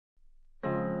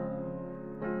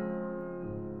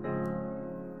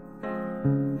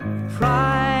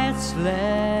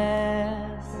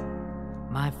priceless.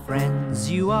 My friends,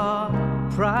 you are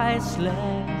priceless.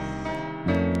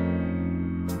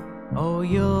 Oh,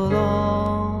 you'll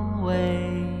always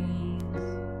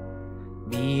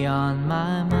be on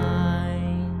my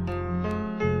mind.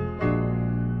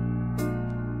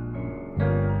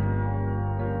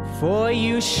 For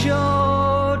you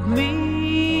showed me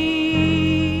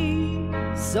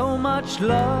so much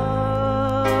love,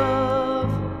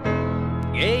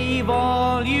 gave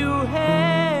all you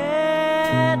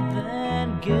had,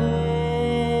 then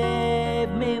gave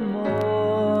me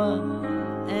more.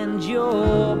 And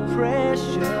you're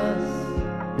precious,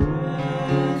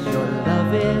 your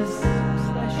love is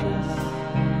precious.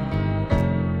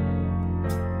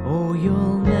 Oh,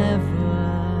 you'll never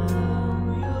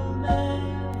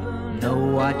know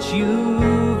what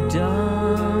you've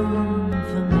done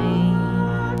for me.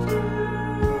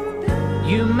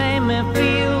 You made me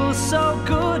feel so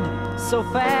good, so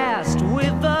fast,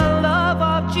 with the love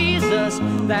of Jesus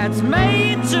that's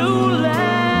made to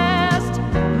last.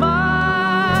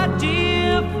 My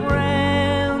dear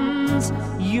friends,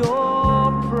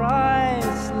 you're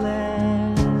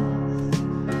priceless.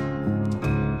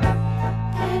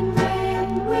 And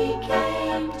when we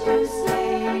came to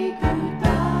say goodbye,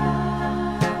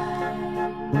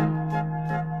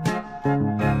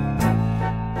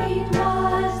 it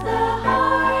was the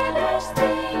hardest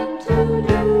thing to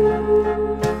do.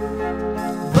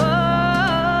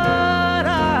 But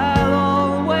I'll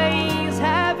always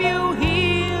have you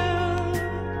here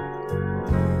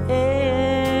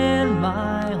in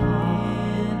my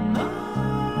heart.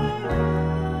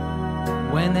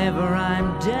 Whenever I'm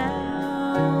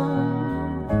down,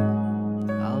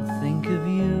 I'll think of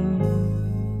you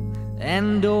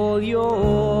and all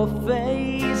your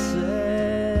faces,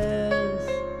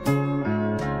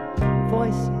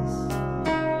 voices.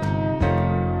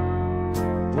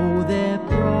 Oh, they're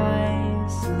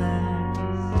priceless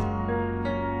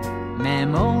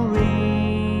memories.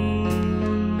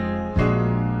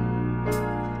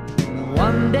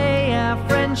 One day our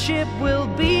friendship will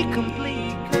be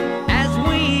complete as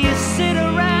we sit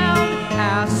around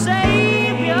our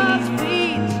Savior's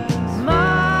feet.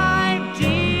 My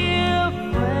dear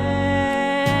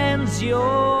friends,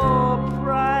 you're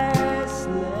priceless.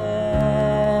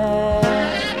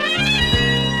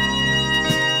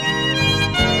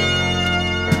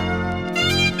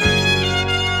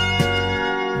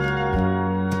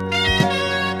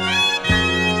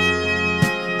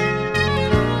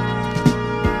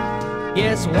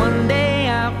 Yes, one day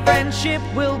our friendship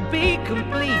will be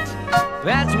complete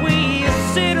as we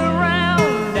sit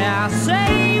around our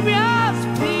Savior's